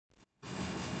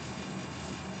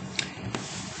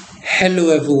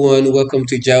Hello everyone, welcome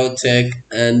to Tech,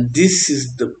 and this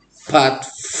is the part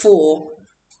 4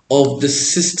 of the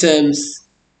systems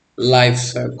life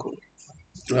cycle.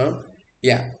 Uh,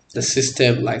 the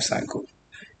system life cycle.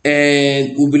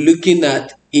 And we'll be looking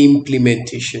at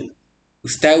implementation.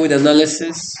 We start with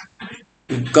analysis,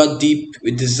 we got deep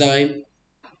with design,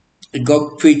 we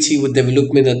got pretty with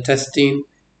development and testing,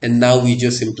 and now we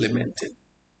just implement it.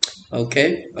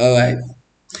 Okay, all right.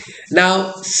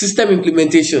 Now, system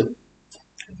implementation.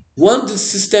 Once the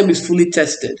system is fully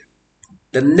tested,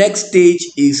 the next stage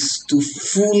is to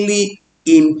fully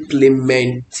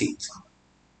implement it.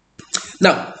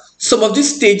 Now, some of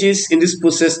these stages in this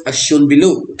process are shown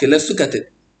below. Okay, let's look at it.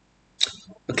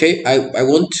 Okay, I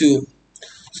want to,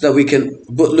 so that we can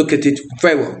both look at it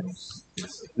very well.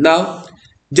 Now,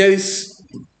 there is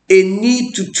a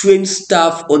need to train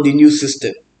staff on the new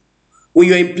system. When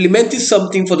you're implementing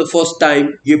something for the first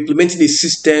time, you're implementing a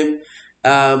system,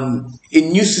 a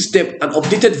new system, an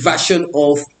updated version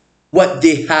of what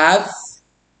they have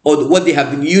or what they have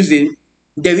been using,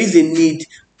 there is a need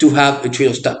to have a train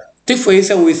of staff. Take for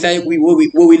instance,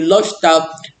 when we launched out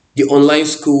the online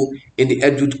school in the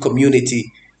Edwood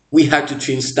community, we had to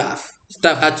train staff.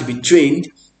 Staff had to be trained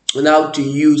on how to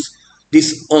use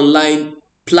this online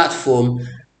platform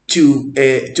to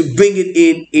bring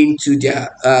it into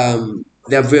their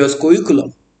various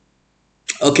curriculum.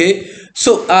 Okay,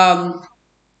 so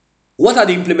what are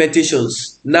the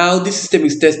implementations? Now this system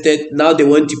is tested. Now they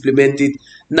want to implement it.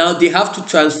 Now they have to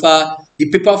transfer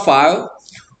the paper file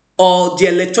or the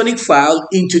electronic file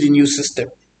into the new system.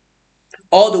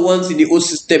 All the ones in the old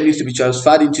system needs to be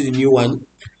transferred into the new one.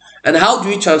 And how do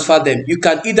we transfer them? You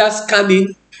can either scan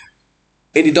in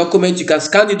the document. You can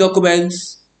scan the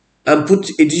documents and put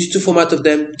a digital format of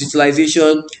them,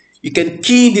 digitalization. You can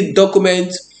key in the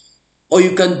document, or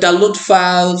you can download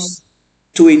files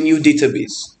to a new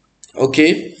database.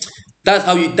 Okay, that's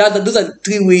how you those are the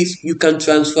three ways you can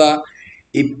transfer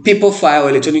a paper file or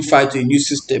electronic file to a new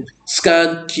system: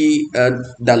 scan, key, and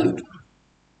download.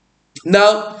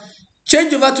 Now,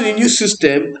 changeover to the new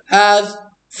system has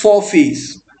 4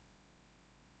 phases.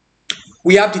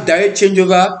 We have the direct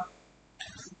changeover,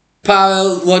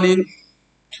 parallel running,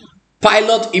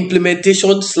 pilot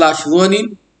implementation /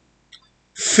 running,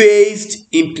 phased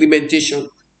implementation.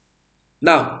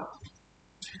 Now,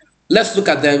 let's look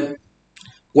at them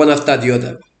one after the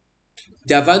other.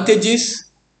 The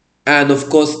advantages and of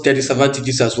course the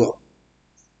disadvantages as well.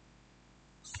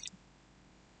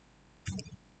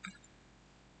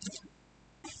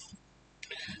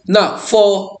 Now,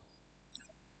 for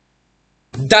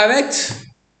direct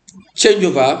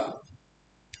changeover,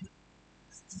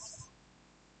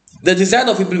 the design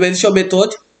of implementation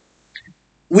method.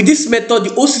 With this method,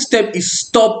 the old system is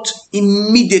stopped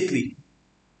immediately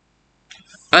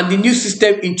and the new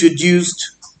system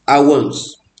introduced at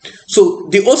once. So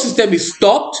the old system is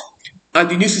stopped and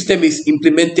the new system is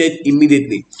implemented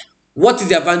immediately. What is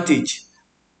the advantage?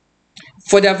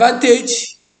 For the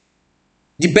advantage,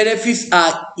 the benefits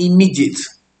are immediate.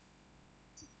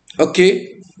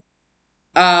 Okay.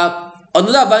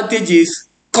 Another advantage is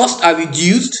costs are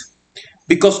reduced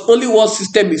because only one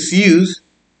system is used.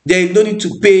 There is no need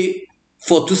to pay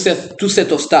for two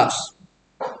set of staffs.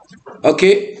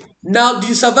 Okay. Now the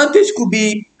disadvantage could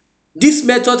be this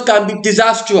method can be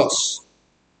disastrous.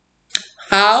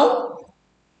 How?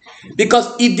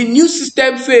 Because if the new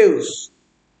system fails,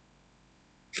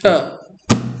 the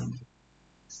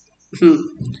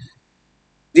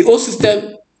old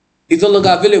system is no longer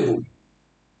available.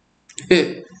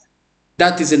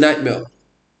 That is a nightmare.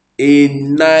 A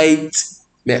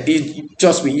nightmare.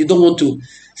 Trust me, you don't want to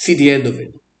see the end of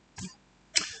it.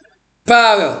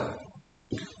 Parallel.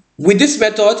 With this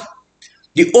method,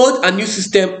 the old and new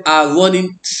system are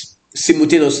running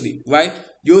simultaneously, right?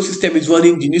 The old system is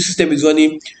running, the new system is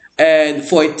running, and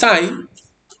for a time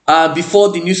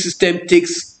before the new system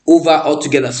takes over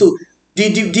altogether. So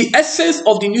the essence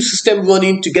of the new system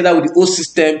running together with the old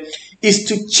system is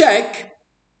to check,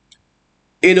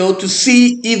 to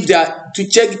see if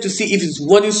it's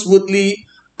running smoothly.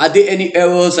 Are there any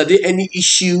errors? Are there any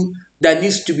issue that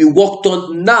needs to be worked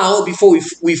on now before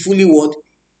we fully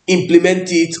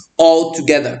implement it all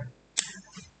together?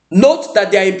 Note that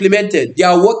they are implemented, they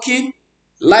are working,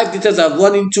 live data have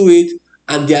run into it,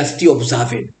 and they are still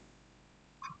observing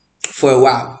for a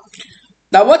while.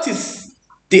 Now, what is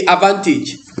the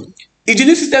advantage? If the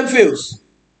new system fails,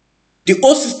 the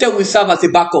old system will serve as a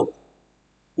backup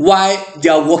while they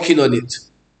are working on it.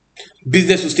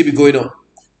 Business will still be going on,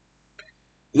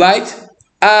 right?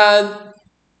 And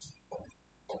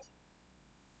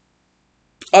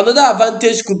another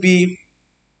advantage could be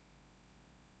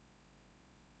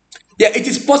Yeah, it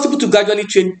is possible to gradually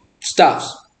train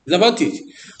staffs. The advantage.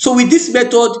 So with this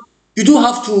method, you don't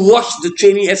have to rush the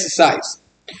training exercise,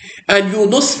 and you're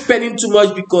not spending too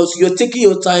much because you're taking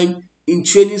your time in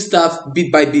training staff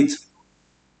bit by bit.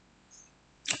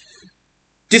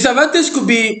 Disadvantage could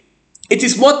be it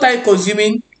is more time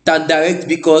consuming than direct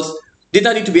because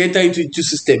data need to be entered into the two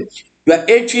systems. You are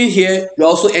entering here, you're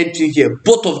also entering here,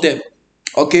 both of them.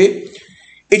 Okay.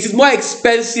 It is more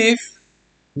expensive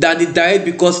than the direct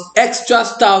because extra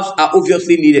staffs are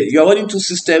obviously needed. You are running two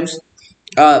systems,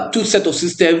 two set of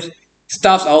systems.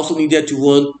 Staffs are also needed to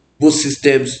run both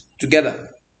systems together.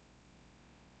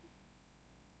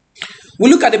 We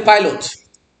look at the pilot.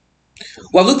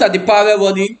 We have looked at the parallel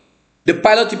running, the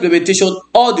pilot implementation,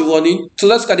 or the running. So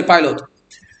let's look at the pilot.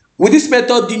 With this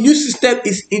method, the new system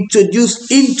is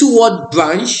introduced into one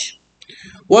branch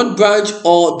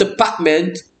or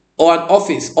department or an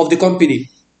office of the company,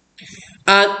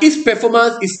 and its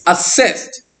performance is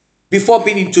assessed before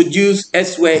being introduced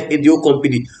elsewhere in the whole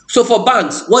company. So for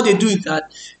banks, what they do is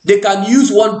that they can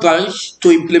use one branch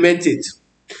to implement it.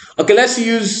 Okay, let's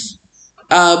use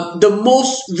the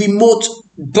most remote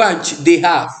branch they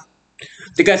have.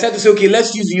 They can start to say, okay,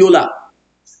 let's use Yola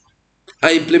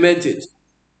and implement it.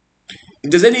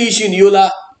 If there's any issue in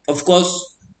Yola, of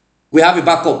course, we have a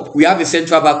backup. We have a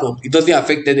central backup. It doesn't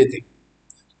affect anything.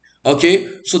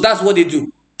 Okay, so that's what they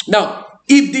do. Now,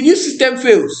 if the new system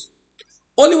fails,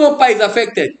 only one part is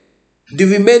affected. The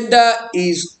remainder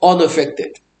is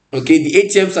unaffected. Okay, the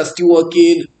ATMs are still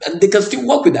working and they can still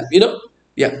work with that,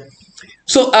 Yeah.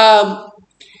 So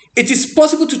it is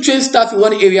possible to train staff in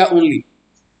one area only,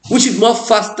 which is more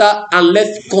faster and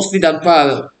less costly than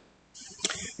parallel.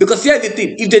 Because here's the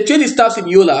thing, if they train the staffs in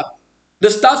Yola, the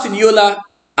staffs in Yola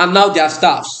are now their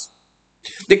staffs.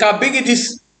 They can bring in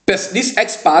these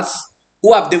experts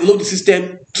who have developed the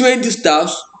system, train the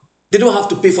staffs. They don't have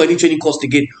to pay for any training cost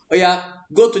again. Oh yeah,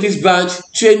 go to this branch,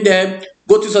 train them,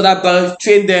 go to this other branch,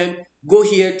 train them, go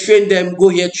here, train them, go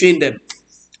here, train them.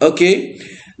 Okay,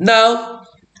 now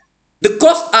the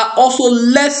costs are also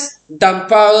less than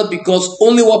parallel because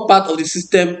only one part of the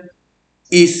system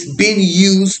is being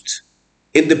used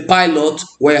in the pilot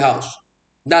warehouse.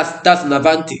 That's an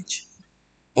advantage.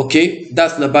 Okay,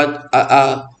 that's an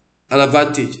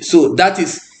advantage. So that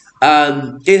is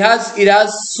it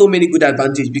has so many good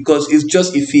advantages because it's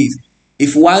just a phase.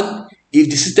 If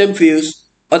the system fails,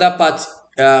 other parts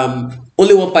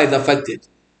only one part is affected,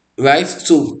 right?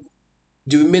 So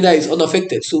the remainder is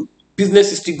unaffected. So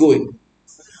business is still going.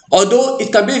 Although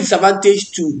it can be a disadvantage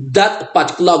to that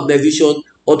particular organization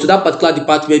or to that particular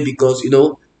department because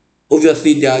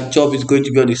obviously their job is going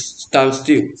to be on a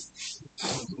standstill.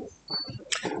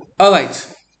 All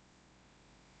right.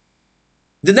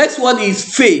 The next one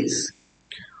is phase.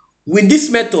 With this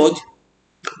method,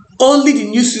 only the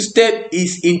new system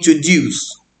is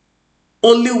introduced,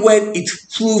 only when it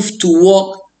proves to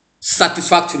work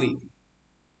satisfactorily.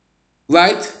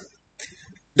 Right?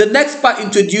 The next part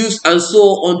introduced and so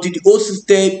on until the old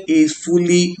system is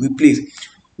fully replaced.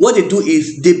 What they do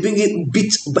is they bring it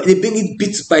bit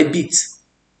by bit.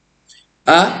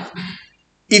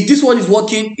 If this one is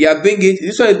working, bring it.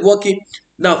 This one is working.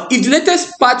 Now, if the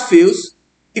latest part fails,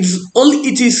 it is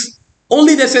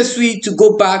only necessary to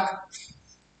go back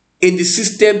in the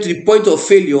system to the point of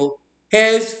failure.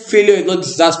 Hence, failure is not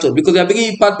disaster because they are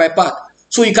bringing it part by part.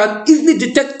 So you can easily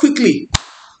detect quickly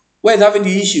where it's having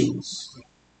the issue.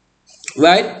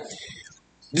 Right?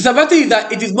 Disadvantage is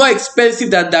that it is more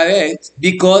expensive than direct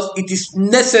because it is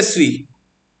necessary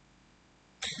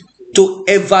to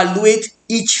evaluate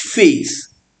each phase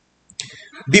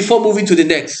before moving to the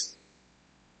next.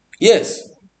 Yes,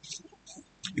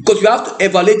 because you have to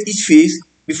evaluate each phase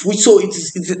before, so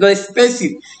it's not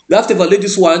expensive. You have to evaluate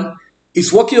this one.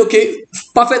 It's working okay,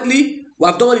 perfectly. We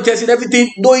have done all the testing,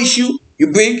 everything, no issue.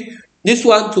 You bring this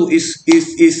one to is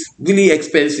really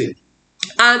expensive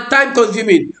and time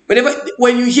consuming.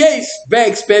 When you hear it's very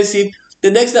expensive,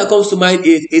 the next thing that comes to mind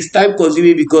is time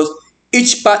consuming because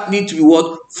each part needs to be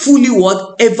fully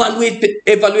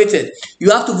evaluated.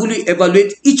 You have to fully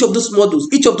evaluate each of those models,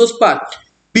 each of those parts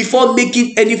before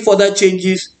making any further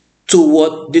changes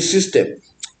to the system.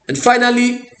 And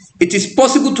finally, it is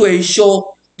possible to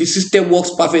ensure the system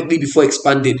works perfectly before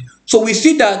expanding. So we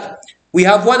see that we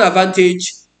have one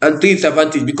advantage and three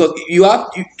disadvantages because you have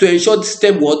to ensure the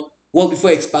system works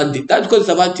before expanding. That's because it's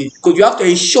advantage because you have to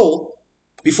ensure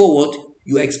before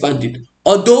you are expanding.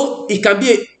 Although it can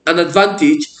be an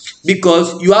advantage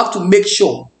because you have to make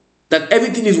sure that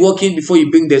everything is working before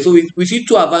you bring them. So we see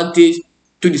two advantage,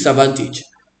 two disadvantage.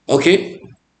 Okay.